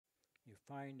You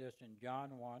find this in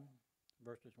John 1,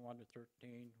 verses 1 to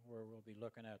 13, where we'll be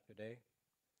looking at today.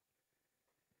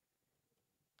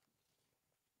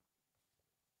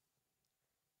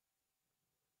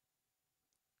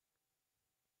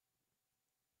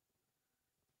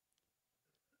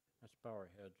 Let's bow our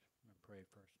heads and pray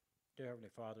first. Dear Heavenly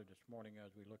Father, this morning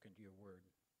as we look into your word,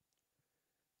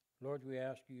 Lord, we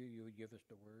ask you would give us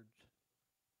the words.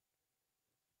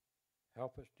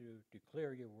 Help us to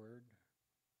declare your word,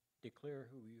 declare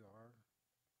who you are.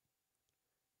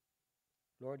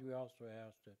 Lord, we also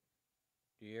ask that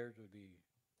the ears would be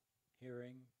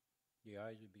hearing, the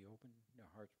eyes would be open, the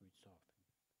hearts would be softened.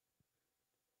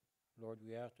 Lord,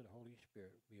 we ask that the Holy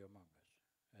Spirit be among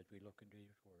us as we look into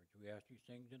these words. We ask these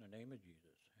things in the name of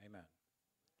Jesus. Amen.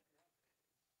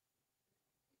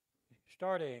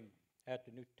 Starting at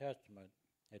the New Testament,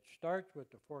 it starts with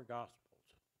the four Gospels: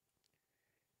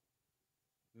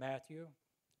 Matthew,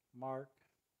 Mark,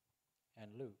 and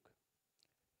Luke.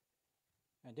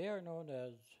 And they are known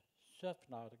as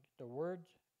synoptic. The word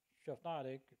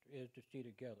synoptic is to see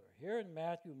together. Here in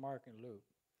Matthew, Mark, and Luke,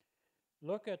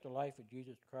 look at the life of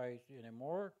Jesus Christ in a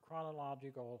more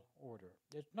chronological order.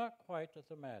 It's not quite the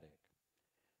thematic,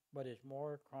 but it's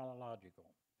more chronological.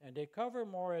 And they cover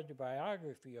more as the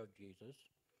biography of Jesus,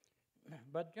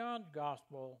 but John's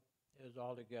Gospel is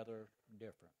altogether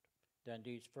different than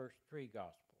these first three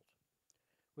Gospels.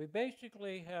 We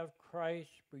basically have Christ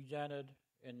presented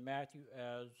in Matthew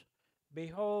as,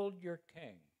 "Behold your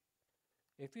King."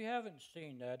 If you haven't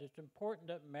seen that, it's important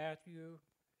that Matthew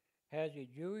has a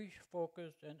Jewish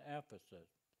focus and emphasis.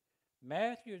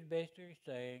 Matthew is basically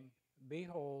saying,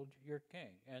 "Behold your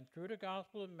King." And through the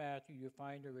Gospel of Matthew, you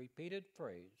find a repeated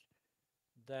phrase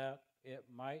that it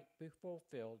might be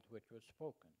fulfilled, which was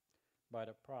spoken by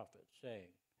the prophet,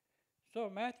 saying. So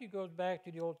Matthew goes back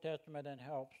to the Old Testament and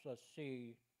helps us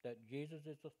see that Jesus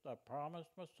is the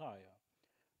promised Messiah.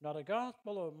 Now the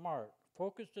Gospel of Mark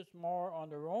focuses more on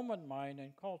the Roman mind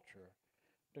and culture.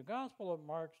 The Gospel of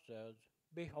Mark says,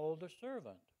 "Behold the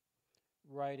servant,"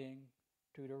 writing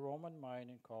to the Roman mind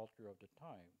and culture of the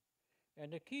time.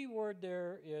 And the key word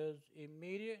there is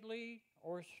immediately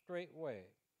or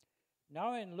straightway.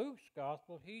 Now in Luke's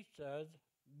Gospel, he says,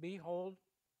 "Behold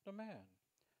the man."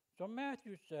 So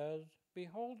Matthew says,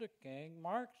 "Behold the king."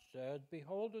 Mark says,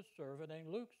 "Behold the servant."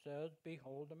 And Luke says,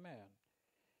 "Behold the man."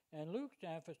 And Luke's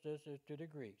emphasis is to the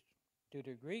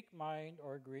Greek mind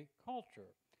or Greek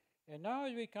culture. And now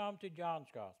as we come to John's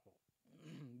Gospel,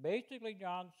 basically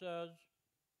John says,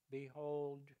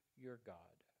 "Behold your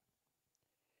God."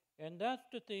 And that's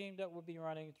the theme that we'll be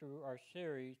running through our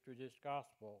series through this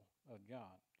Gospel of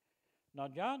John. Now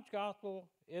John's Gospel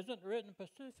isn't written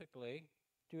specifically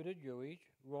to the Jewish,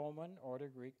 Roman, or the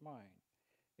Greek mind.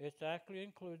 It's actually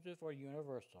inclusive or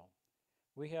universal.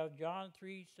 We have John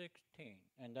 3:16,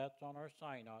 and that's on our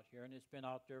sign out here, and it's been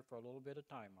out there for a little bit of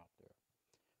time out there.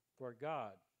 "For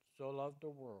God so loved the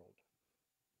world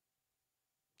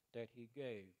that he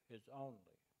gave his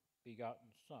only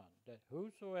begotten Son, that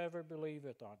whosoever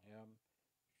believeth on him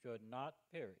should not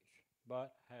perish,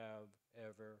 but have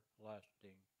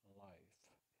everlasting life."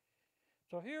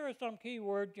 So here are some key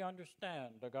words to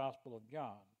understand the Gospel of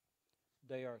John.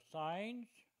 They are signs,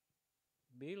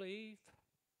 belief,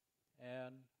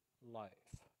 and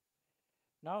life.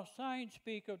 Now, signs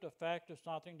speak of the fact of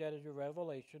something that is a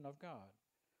revelation of God.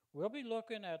 We'll be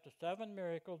looking at the 7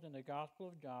 miracles in the Gospel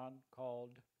of John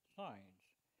called signs.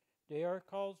 They are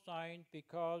called signs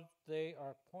because they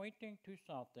are pointing to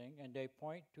something, and they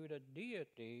point to the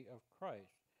deity of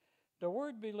Christ. The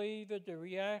word believe is the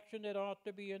reaction that ought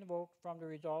to be invoked from the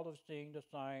result of seeing the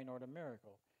sign or the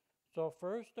miracle. So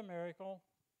first the miracle,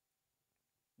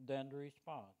 then the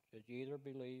response is either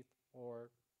belief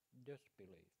or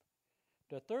disbelief.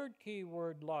 The third key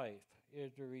word, life,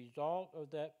 is the result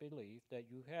of that belief that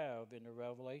you have in the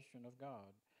revelation of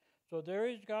God. So there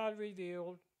is God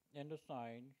revealed in the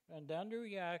signs, and then the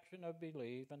reaction of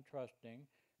belief and trusting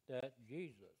that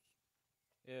Jesus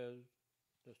is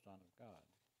the Son of God.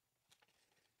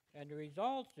 And the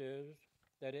result is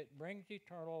that it brings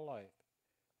eternal life.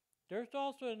 There's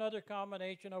also another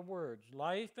combination of words,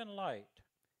 life and light.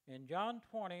 In John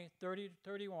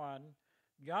 20:30-31,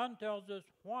 John tells us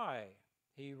why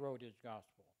he wrote his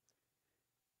gospel.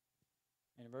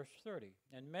 In verse 30,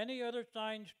 "And many other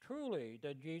signs truly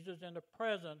that Jesus in the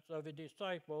presence of his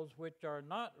disciples, which are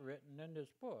not written in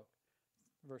this book."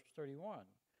 Verse 31,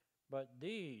 "But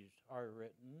these are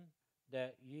written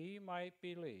that ye might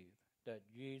believe that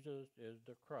Jesus is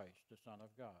the Christ, the Son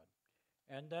of God,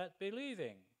 and that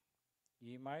believing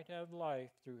ye might have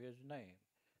life through his name."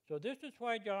 So this is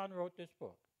why John wrote this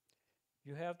book.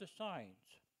 You have the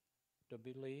signs, the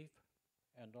belief,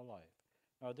 and the life.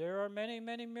 Now, there are many,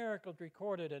 many miracles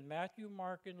recorded in Matthew,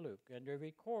 Mark, and Luke, and they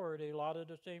record a lot of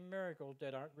the same miracles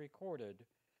that aren't recorded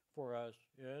for us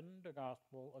in the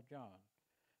Gospel of John.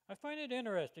 I find it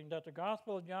interesting that the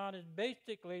Gospel of John is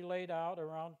basically laid out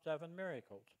around 7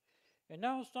 miracles. And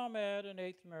now some add an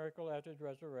 8th miracle after his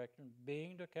resurrection,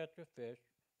 being to catch a fish,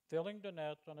 filling the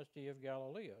nets on the Sea of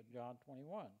Galilee, John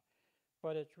 21.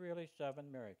 But it's really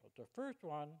 7 miracles. The first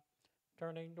one,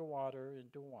 turning the water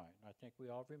into wine. I think we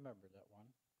all remember that one.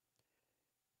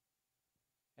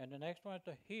 And the next one is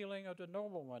the healing of the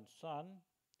nobleman's son,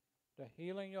 the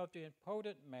healing of the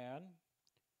impotent man,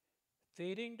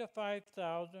 feeding the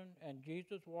 5,000, and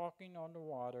Jesus walking on the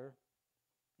water.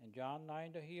 In John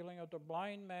 9, the healing of the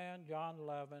blind man, John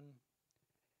 11,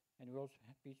 and we'll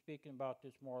be speaking about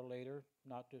this more later,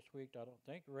 not this week, I don't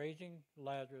think, raising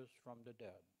Lazarus from the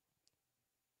dead.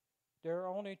 There are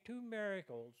only 2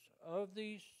 miracles of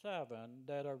these 7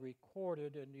 that are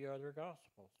recorded in the other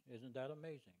Gospels. Isn't that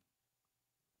amazing?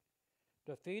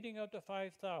 The feeding of the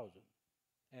 5,000,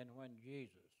 and when Jesus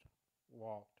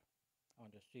walked on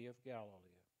the Sea of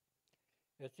Galilee.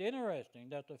 It's interesting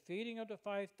that the feeding of the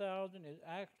 5,000 is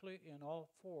actually in all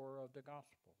 4 of the Gospels.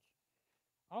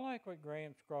 I like what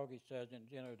Graham Scroggie says in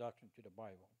his introduction to the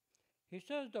Bible. He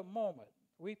says the moment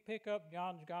we pick up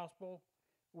John's Gospel,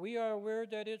 we are aware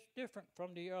that it's different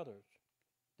from the others.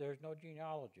 There's no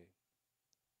genealogy.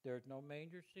 There's no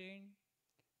manger scene.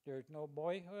 There's no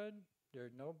boyhood.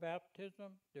 There's no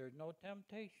baptism. There's no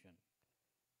temptation.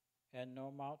 And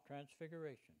no Mount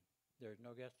Transfiguration. There's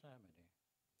no Gethsemane.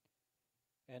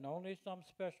 And only some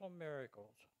special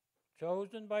miracles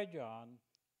chosen by John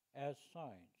as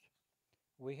signs.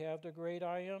 We have the great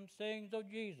I am sayings of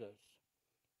Jesus,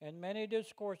 and many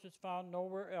discourses found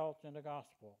nowhere else in the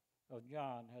Gospel of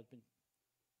John has been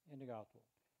in the Gospel.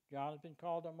 John has been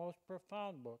called the most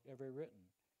profound book ever written.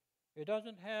 It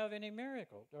doesn't have any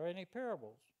miracles or any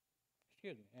parables.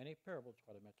 Any parables is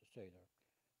what I meant to say there.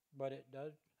 But it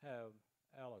does have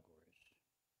allegories.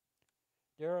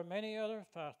 There are many other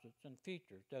facets and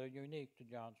features that are unique to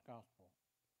John's Gospel.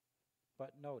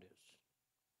 But notice,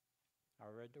 I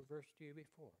read the verse to you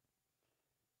before.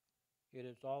 It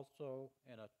is also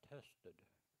an attested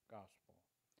gospel.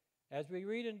 As we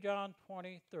read in John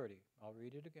 20:30, I'll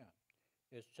read it again.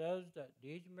 It says that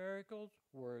these miracles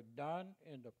were done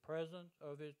in the presence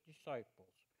of his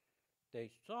disciples. They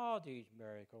saw these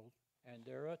miracles, and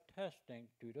they're attesting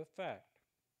to the fact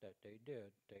that they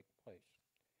did take place.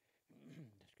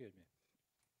 Excuse me.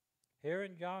 Here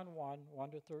in John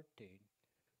 1:1-13,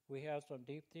 we have some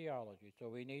deep theology, so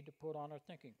we need to put on our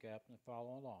thinking caps and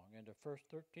follow along. In the first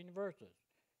 13 verses,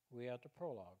 we have the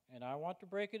prologue. And I want to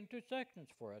break it into sections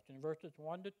for us. In verses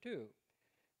 1-2,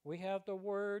 we have the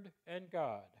Word and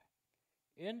God.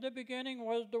 In the beginning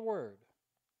was the Word.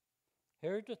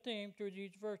 Here's the theme through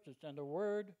these verses. And the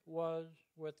Word was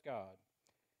with God.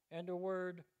 And the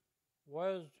Word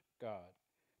was God.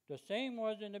 The same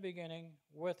was in the beginning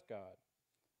with God.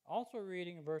 Also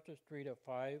reading verses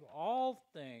 3-5, all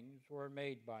things were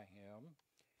made by him.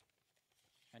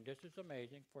 And this is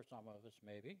amazing for some of us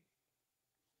maybe.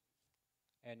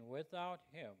 And without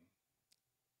him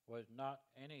was not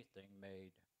anything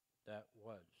made that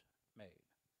was made.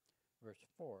 Verse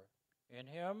 4, in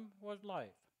him was life,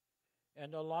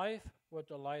 and the life was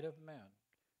the light of men,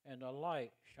 and the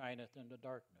light shineth in the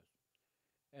darkness,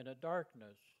 and the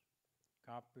darkness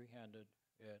comprehended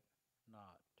it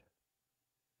not.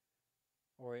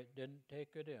 Or it didn't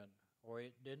take it in, or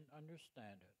it didn't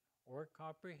understand it, or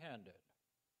comprehend it,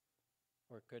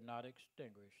 or could not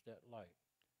extinguish that light.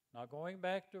 Now going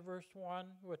back to verse 1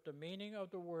 with the meaning of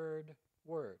the word,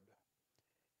 word.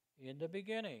 In the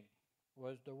beginning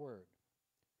was the Word.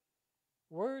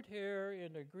 Word here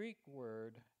in the Greek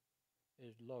word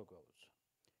is logos.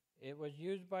 It was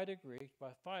used by the Greeks,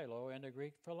 by Philo and the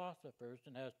Greek philosophers,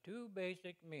 and has 2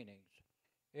 basic meanings.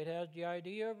 It has the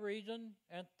idea of reason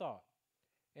and thought,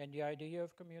 and the idea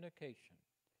of communication.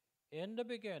 In the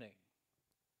beginning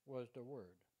was the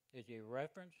Word, is a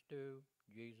reference to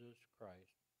Jesus Christ.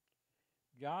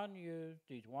 John used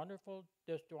this wonderful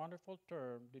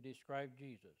term to describe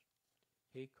Jesus.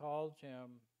 He calls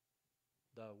him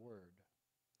the Word.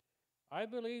 I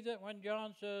believe that when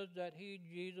John says that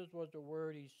Jesus, was the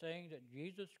Word, he's saying that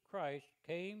Jesus Christ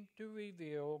came to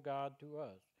reveal God to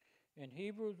us. In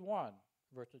Hebrews 1,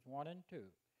 verses 1 and 2,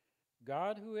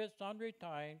 God, who at sundry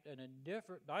times and in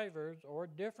different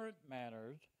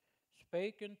manners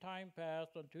spake in time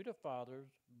past unto the fathers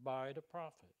by the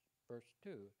prophets. Verse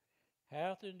 2,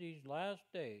 hath in these last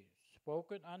days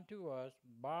spoken unto us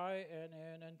by and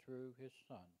in and through his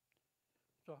Son.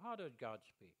 So how does God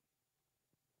speak?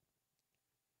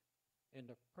 in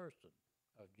the person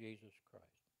of Jesus Christ.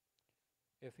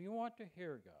 If you want to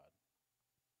hear God,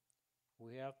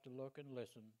 we have to look and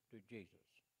listen to Jesus.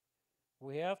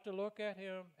 We have to look at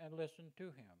him and listen to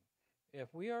him. If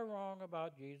we are wrong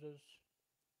about Jesus,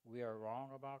 we are wrong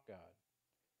about God.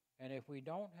 And if we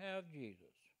don't have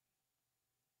Jesus,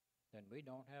 then we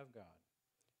don't have God.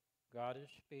 God is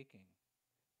speaking.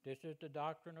 This is the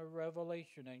doctrine of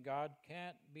revelation, and God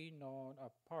can't be known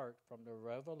apart from the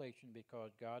revelation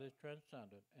because God is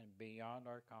transcendent and beyond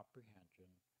our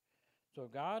comprehension. So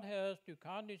God has to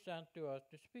condescend to us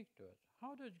to speak to us.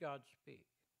 How does God speak?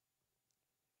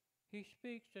 He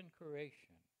speaks in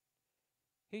creation.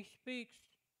 He speaks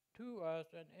to us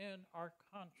and in our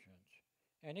conscience.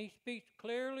 And he speaks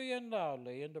clearly and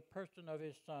loudly in the person of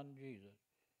his Son, Jesus.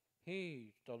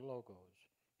 He's the Logos.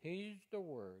 He's the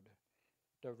Word,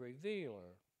 the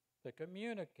revealer, the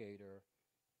communicator.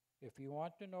 If you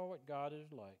want to know what God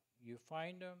is like, you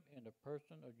find him in the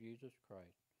person of Jesus Christ.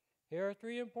 Here are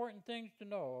three important things to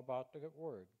know about the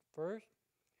Word. First,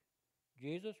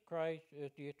 Jesus Christ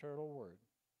is the eternal Word.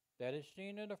 That is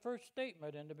seen in the first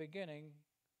statement. In the beginning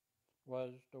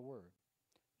was the Word.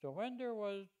 So when there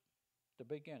was the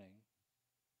beginning,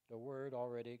 the Word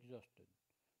already existed.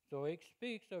 So it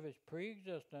speaks of his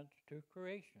pre-existence to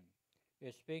creation.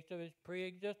 It speaks of his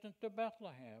pre-existence to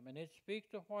Bethlehem, and it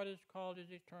speaks of what is called his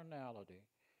eternality,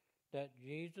 that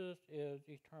Jesus is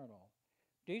eternal.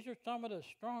 These are some of the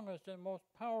strongest and most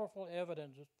powerful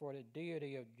evidences for the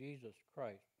deity of Jesus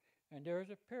Christ. And there is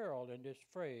a parallel in this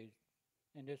phrase,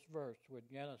 in this verse with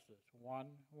Genesis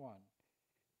 1:1.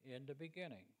 In the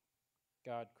beginning,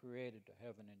 God created the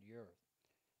heaven and the earth.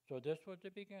 So this was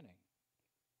the beginning,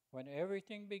 when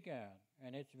everything began.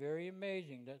 And it's very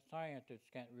amazing that scientists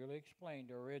can't really explain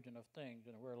the origin of things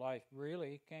and where life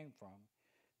really came from.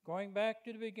 Going back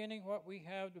to the beginning, what we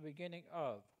have the beginning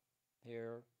of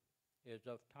here is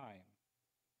of time,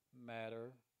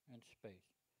 matter, and space.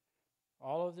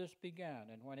 All of this began,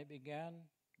 and when it began,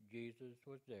 Jesus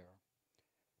was there.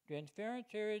 The inference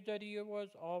here is that he was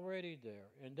already there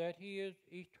and that he is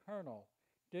eternal.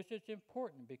 This is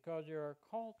important because there are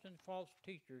cults and false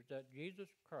teachers that Jesus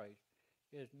Christ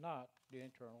is not the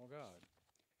eternal God,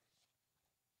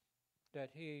 that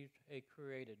he's a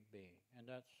created being, and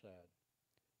that's sad.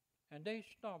 And they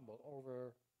stumble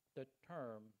over the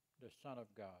term the Son of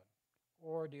God,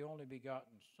 or the only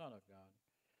begotten Son of God.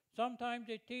 Sometimes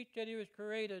they teach that he was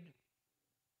created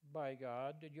by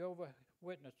God. The Jehovah's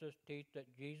Witnesses teach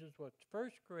that Jesus was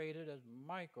first created as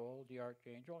Michael, the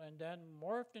archangel, and then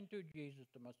morphed into Jesus,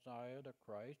 the Messiah, the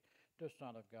Christ, the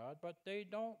Son of God. But they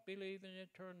don't believe in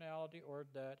eternality or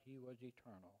that he was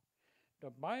eternal.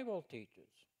 The Bible teaches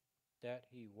that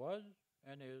he was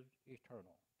and is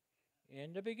eternal.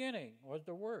 In the beginning was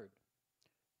the Word.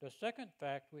 The second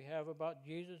fact we have about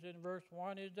Jesus in verse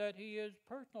 1 is that he is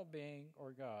personal being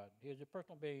or God. He is a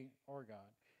personal being or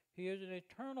God. He is an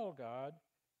eternal God,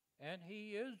 and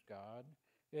he is God.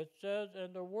 It says,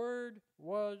 and the Word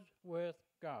was with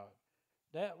God.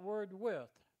 That word with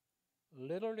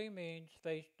literally means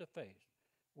face to face.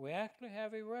 We actually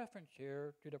have a reference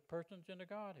here to the persons in the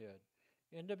Godhead.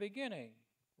 In the beginning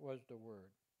was the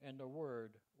Word, and the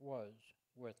Word was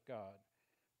with God.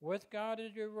 With God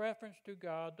is a reference to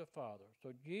God the Father.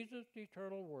 So Jesus, the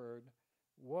eternal Word,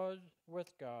 was with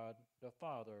God the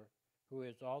Father, who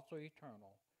is also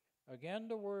eternal. Again,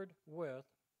 the word with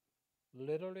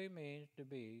literally means to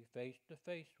be face to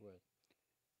face with.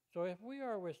 So if we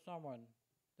are with someone,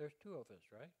 there's two of us,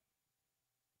 right?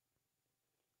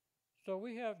 So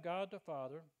we have God the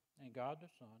Father and God the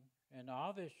Son, and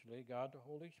obviously God the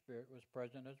Holy Spirit was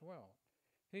present as well.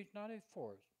 He's not a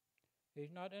force.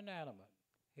 He's not inanimate.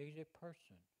 He's a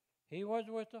person. He was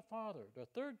with the Father. The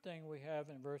third thing we have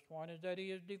in verse 1 is that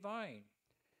he is divine.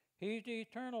 He's the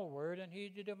eternal Word, and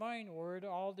he's the divine Word.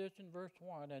 All this in verse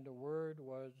 1, and the Word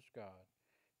was God.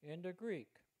 In the Greek,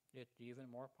 it's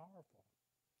even more powerful.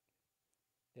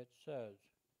 It says,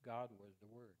 God was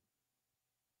the Word.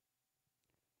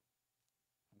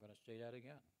 I'm going to say that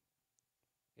again.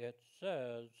 It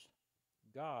says,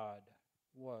 God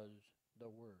was the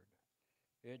Word.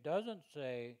 It doesn't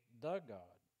say the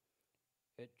God.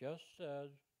 It just says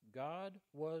God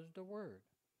was the Word.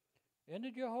 In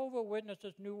the Jehovah's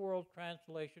Witnesses New World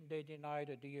Translation, they deny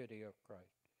the deity of Christ.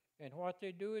 And what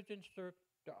they do is insert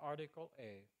the article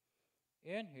A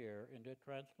in here in the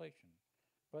translation.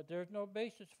 But there's no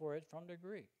basis for it from the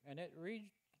Greek. And it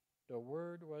reads, the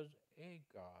Word was a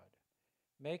God,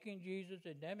 making Jesus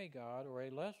a demigod or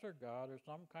a lesser God or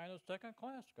some kind of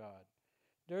second-class God.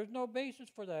 There's no basis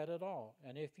for that at all.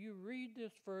 And if you read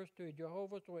this verse to a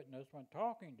Jehovah's Witness when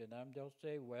talking to them, they'll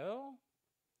say, well,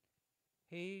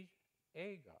 he's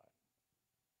a God.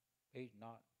 He's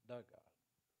not the God.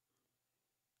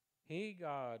 He,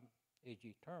 God, is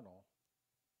eternal.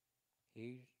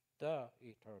 He's the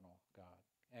eternal God,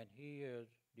 and he is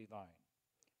divine.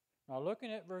 Now,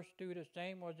 looking at verse 2, the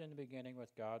same was in the beginning with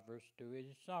God. Verse 2 is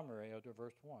a summary of the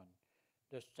verse 1.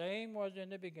 The same was in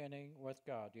the beginning with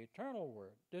God, the eternal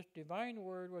Word. This divine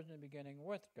Word was in the beginning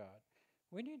with God.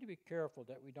 We need to be careful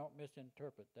that we don't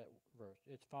misinterpret that verse.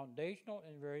 It's foundational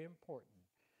and very important.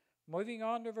 Moving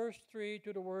on to verse 3,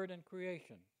 to the Word and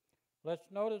creation. Let's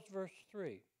notice verse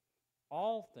 3.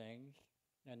 All things,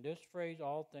 and this phrase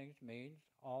all things means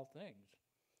all things.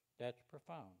 That's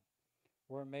profound.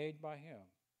 Were made by him.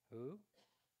 Who?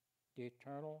 The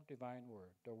eternal divine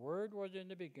Word. The Word was in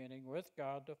the beginning with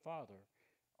God the Father.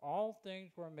 All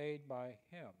things were made by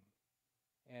him,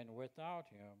 and without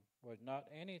him was not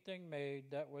anything made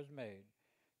that was made.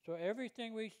 So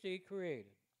everything we see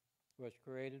created was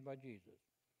created by Jesus.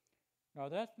 Now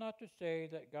that's not to say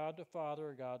that God the Father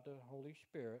or God the Holy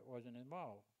Spirit wasn't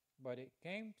involved, but it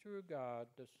came through God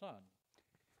the Son.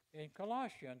 In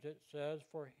Colossians it says,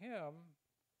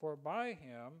 for by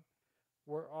him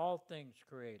were all things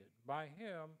created. By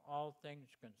him all things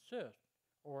consist,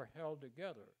 or held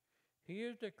together. He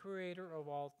is the creator of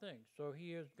all things. So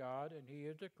he is God and he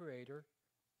is the creator.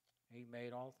 He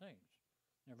made all things.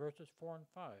 In verses 4 and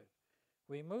 5,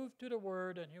 we move to the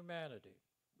Word and humanity.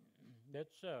 That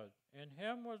says, in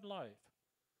him was life.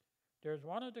 There's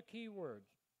one of the key words,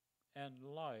 and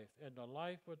life, and the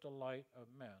life was the light of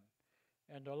men.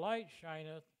 And the light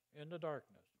shineth in the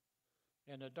darkness,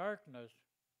 and the darkness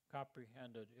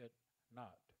comprehended it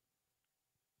not.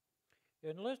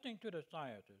 In listening to the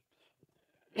scientists,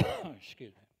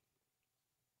 excuse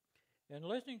me, in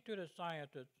listening to the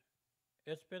scientists,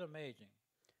 it's been amazing.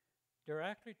 They're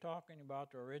actually talking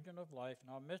about the origin of life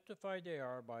and how mystified they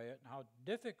are by it and how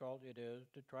difficult it is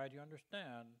to try to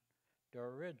understand the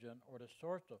origin or the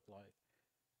source of life.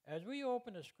 As we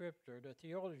open the scripture, the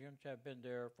theologians have been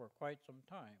there for quite some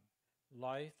time.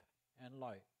 Life and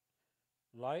light.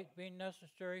 Light being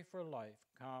necessary for life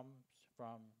comes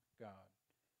from God.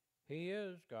 He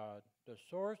is God, the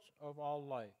source of all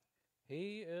life.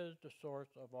 He is the source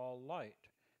of all light.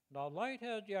 Now, light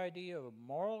has the idea of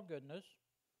moral goodness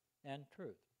and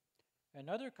truth.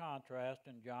 Another contrast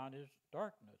in John is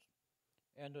darkness,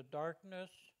 and the darkness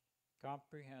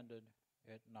comprehended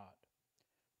it not.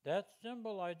 That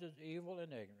symbolizes evil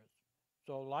and ignorance.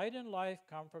 So light and life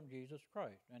come from Jesus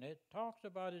Christ, and it talks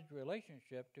about his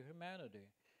relationship to humanity.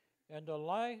 And the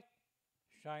light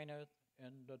shineth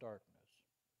in the darkness.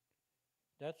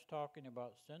 That's talking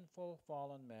about sinful,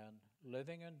 fallen men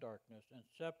living in darkness and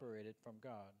separated from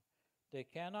God. They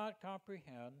cannot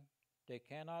comprehend, they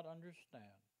cannot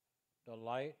understand. The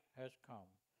light has come.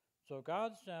 So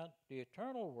God sent the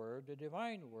eternal Word, the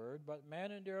divine Word, but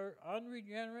men in their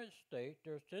unregenerate state,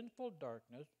 their sinful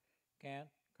darkness, can't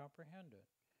comprehend it.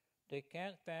 They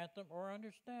can't fathom or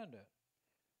understand it.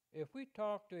 If we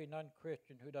talk to a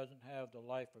non-Christian who doesn't have the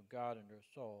life of God in their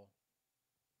soul,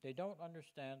 they don't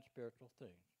understand spiritual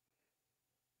things.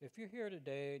 If you're here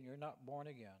today and you're not born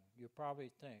again, you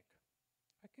probably think,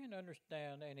 I can't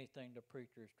understand anything the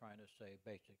preacher is trying to say,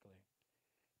 basically.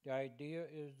 The idea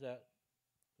is that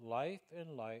life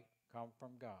and light come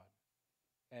from God.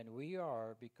 And we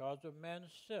are, because of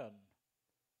men's sin,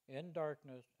 in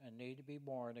darkness and need to be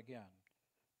born again.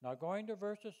 Now going to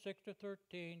verses 6 to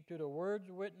 13, to the words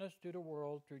witnessed to the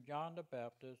world through John the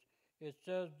Baptist, it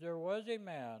says, there was a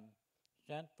man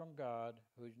sent from God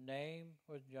whose name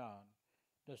was John.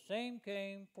 The same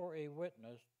came for a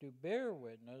witness to bear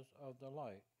witness of the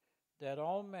light, that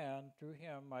all men through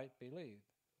him might believe.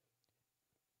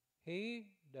 He,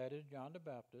 that is John the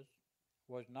Baptist,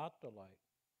 was not the light,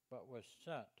 but was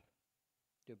sent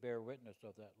to bear witness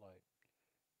of that light.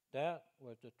 That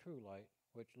was the true light,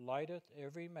 which lighteth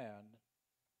every man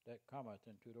that cometh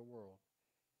into the world.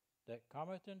 That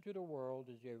cometh into the world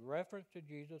is a reference to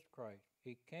Jesus Christ.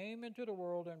 He came into the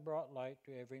world and brought light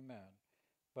to every man,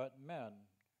 but men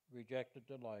rejected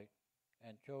the light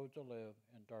and chose to live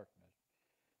in darkness.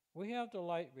 We have the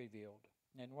light revealed,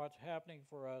 and what's happening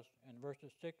for us in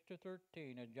verses 6 to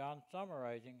 13 is John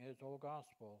summarizing his whole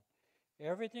gospel.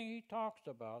 Everything he talks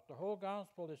about, the whole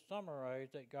gospel is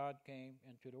summarized that God came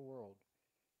into the world.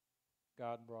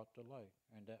 God brought the light,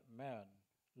 and that men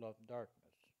loved darkness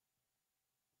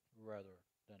rather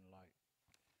than light,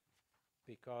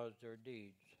 because their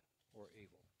deeds were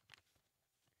evil.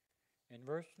 In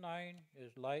verse 9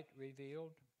 is light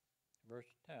revealed. Verse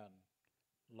 10,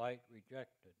 light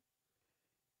rejected.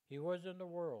 He was in the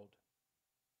world,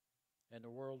 and the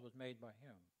world was made by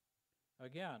him.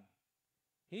 Again,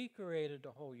 he created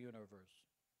the whole universe.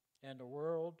 and the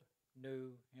world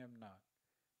knew him not.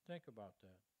 Think about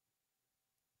that.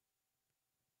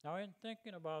 Now, in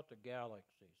thinking about the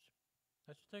galaxies,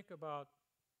 let's think about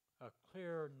a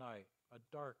clear night, a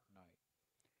dark night.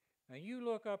 And you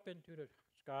look up into the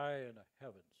sky and the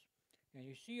heavens, and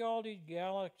you see all these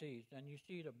galaxies, and you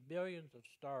see the billions of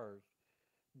stars,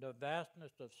 the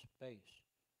vastness of space.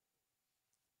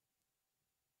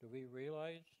 Do we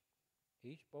realize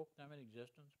he spoke them in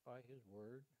existence by his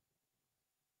word?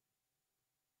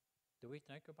 Do we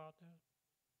think about that?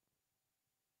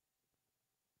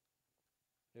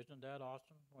 Isn't that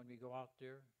awesome when we go out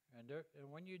there? And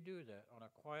when you do that on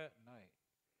a quiet night,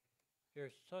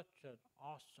 there's such an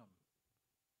awesome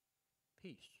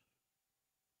peace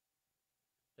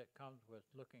that comes with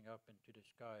looking up into the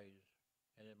skies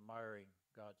and admiring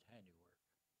God's handiwork.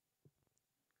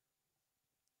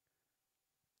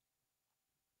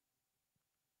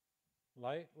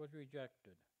 Light was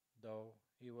rejected, though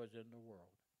he was in the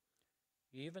world,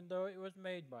 even though it was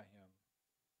made by him,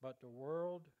 but the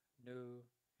world knew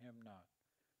him not.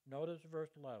 Notice verse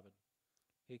 11.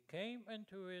 He came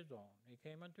into his own. He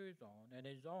came unto his own, and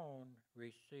his own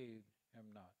received him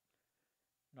not.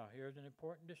 Now, here's an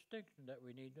important distinction that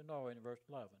we need to know in verse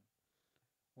 11.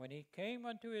 When he came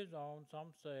unto his own,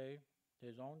 some say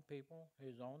his own people,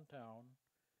 his own town,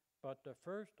 but the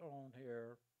first own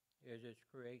here is his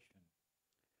creation.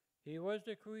 He was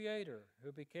the creator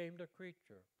who became the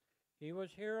creature. He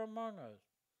was here among us.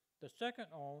 The second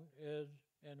own is,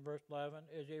 in verse 11,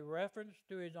 is a reference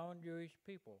to his own Jewish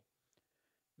people.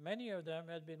 Many of them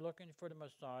had been looking for the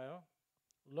Messiah,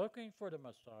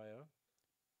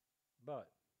 but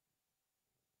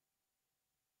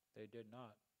they did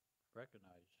not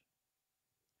recognize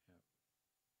him.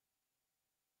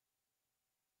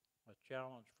 A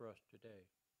challenge for us today.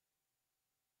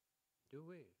 Do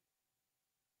we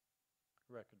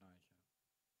recognize him?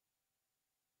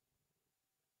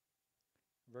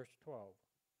 Verse 12.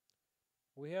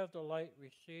 We have the light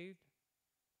received.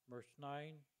 Verse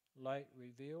 9, light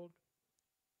revealed.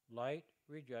 Light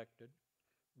rejected.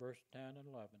 Verse 10 and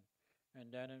 11.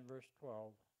 And then in verse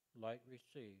 12, light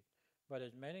received. But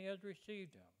as many as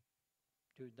received him,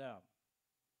 to them,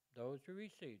 those who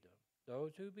received him,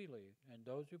 those who believed, and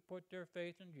those who put their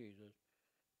faith in Jesus,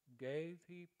 gave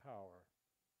he power.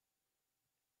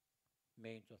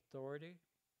 Means authority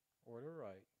or the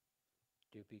right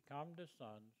to become the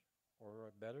sons, or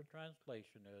a better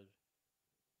translation is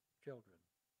children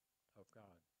of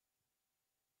God.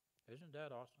 Isn't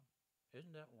that awesome?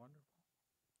 Isn't that wonderful?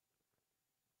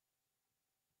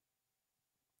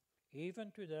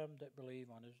 Even to them that believe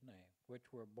on his name,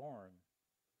 which were born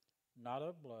not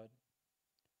of blood,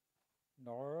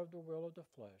 nor of the will of the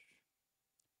flesh,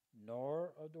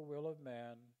 nor of the will of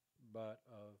man, but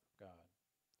of God.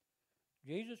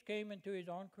 Jesus came into his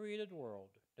own created world.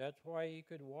 That's why he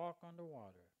could walk on the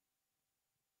water.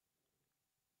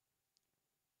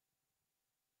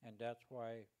 And that's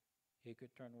why he could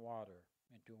turn water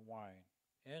into wine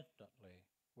instantly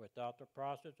without the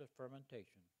process of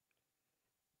fermentation.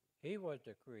 He was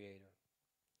the creator.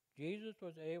 Jesus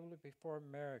was able to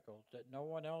perform miracles that no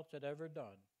one else had ever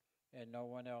done and no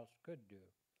one else could do.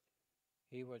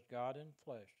 He was God in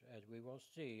flesh, as we will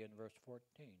see in verse 14.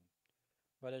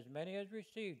 But as many as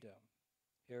received him,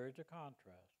 here is the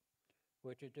contrast,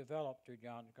 which is developed through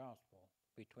John's Gospel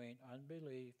between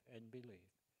unbelief and belief.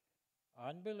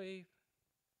 Unbelief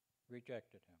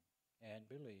rejected him, and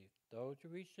belief, those who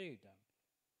received him.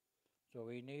 So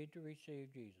we need to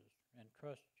receive Jesus and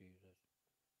trust Jesus.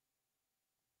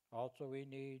 Also, we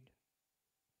need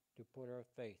to put our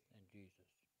faith in Jesus.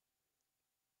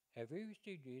 Have you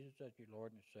received Jesus as your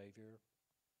Lord and Savior?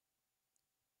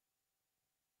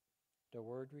 The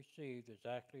word received is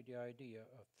actually the idea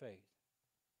of faith.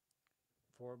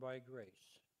 For by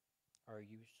grace are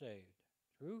you saved,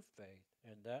 through faith,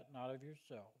 and that not of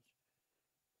yourselves.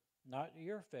 Not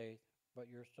your faith, but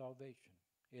your salvation.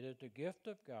 It is the gift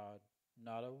of God,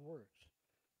 not of works,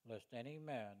 lest any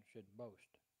man should boast.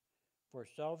 For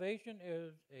salvation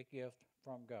is a gift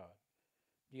from God.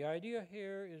 The idea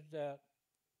here is that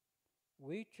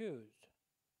we choose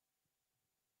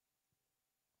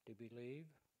to believe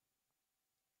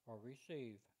or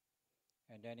receive,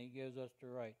 and then he gives us the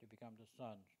right to become the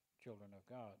sons, children of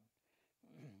God.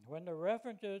 When the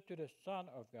reference is to the Son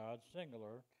of God,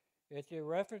 singular, it's a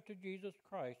reference to Jesus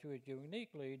Christ, who is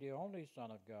uniquely the only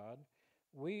Son of God.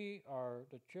 We are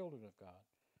the children of God.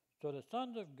 So the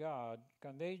sons of God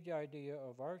conveys the idea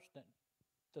of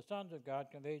the sons of God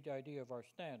conveys the idea of our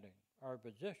standing, our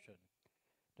position.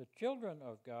 The children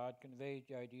of God conveys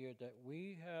the idea that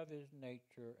we have his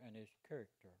nature and his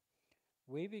character.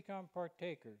 We become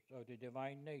partakers of the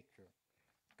divine nature.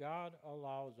 God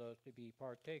allows us to be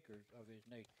partakers of his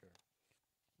nature.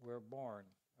 We're born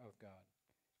of God.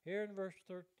 Here in verse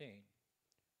 13,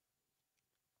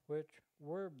 which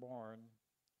were born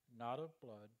not of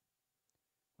blood,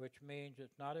 which means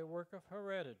it's not a work of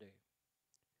heredity.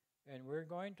 And we're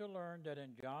going to learn that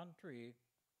in John 3,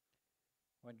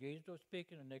 when Jesus was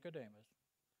speaking to Nicodemus,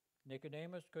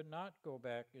 Nicodemus could not go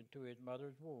back into his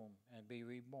mother's womb and be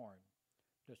reborn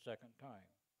the second time,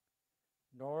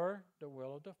 nor the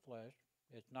will of the flesh.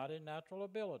 It's not a natural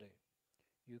ability.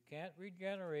 You can't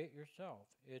regenerate yourself.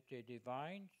 It's a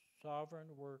divine, sovereign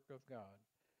work of God,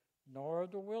 nor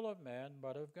of the will of man,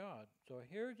 but of God. So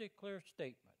here's a clear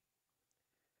statement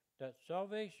that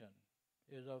salvation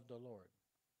is of the Lord.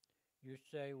 You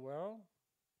say, well,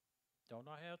 don't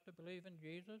I have to believe in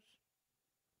Jesus?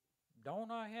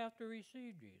 Don't I have to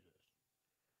receive Jesus?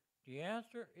 The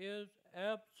answer is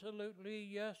absolutely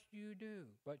yes, you do.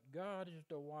 But God is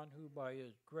the one who, by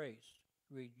his grace,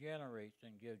 regenerates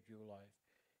and gives you life.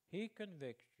 He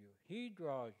convicts you, he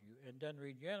draws you, and then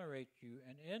regenerates you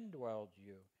and indwells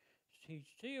you. He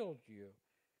seals you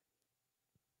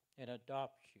and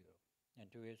adopts you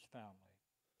into his family.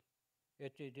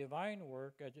 It's a divine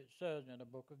work, as it says in the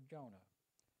book of Jonah.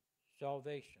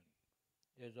 Salvation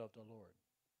is of the Lord.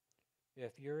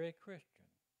 If you're a Christian,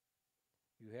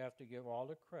 you have to give all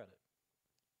the credit,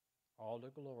 all the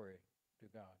glory to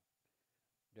God.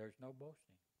 There's no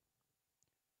boasting.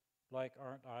 Like,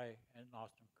 aren't I an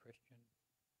awesome Christian?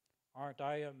 Aren't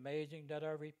I amazing that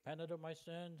I repented of my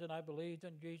sins and I believed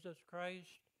in Jesus Christ?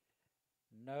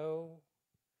 No,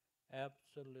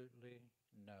 absolutely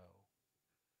no.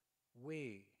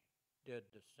 We did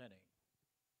the sinning.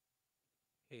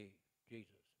 He, Jesus,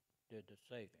 did the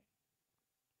saving.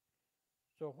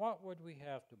 So what would we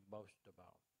have to boast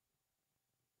about?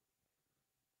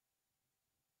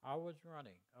 I was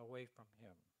running away from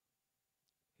him.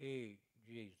 He,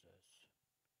 Jesus,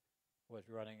 was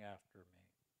running after me.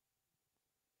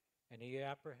 And he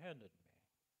apprehended me.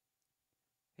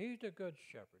 He's the good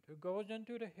shepherd who goes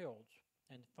into the hills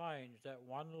and finds that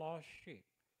one lost sheep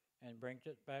and brings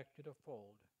it back to the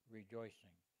fold,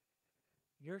 rejoicing.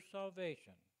 Your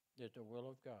salvation is the will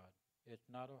of God. It's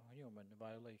not a human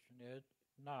violation. It's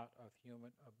not of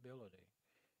human ability.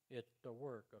 It's the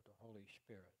work of the Holy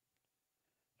Spirit.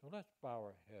 So let's bow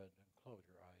our heads and close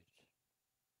your eyes.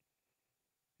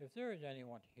 If there is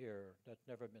anyone here that's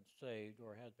never been saved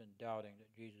or has been doubting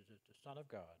that Jesus is the Son of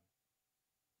God,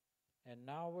 and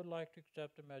now would like to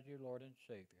accept him as your Lord and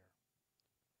Savior,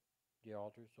 the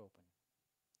altar is open.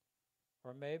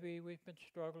 Or maybe we've been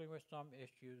struggling with some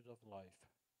issues of life,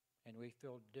 and we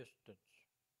feel distance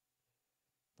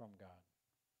from God.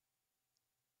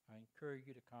 I encourage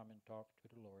you to come and talk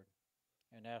to the Lord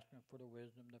and ask him for the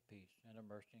wisdom, the peace, and the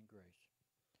mercy and grace.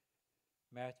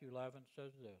 Matthew 11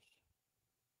 says this,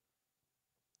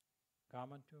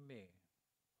 come unto me,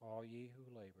 all ye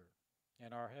who labor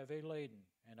and are heavy laden,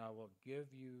 and I will give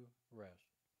you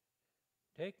rest.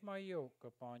 Take my yoke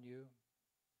upon you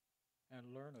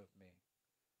and learn of me,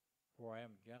 for I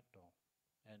am gentle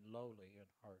and lowly in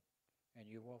heart, and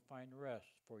you will find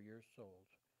rest for your souls.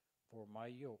 For my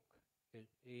yoke is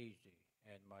easy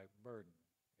and my burden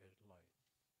is light.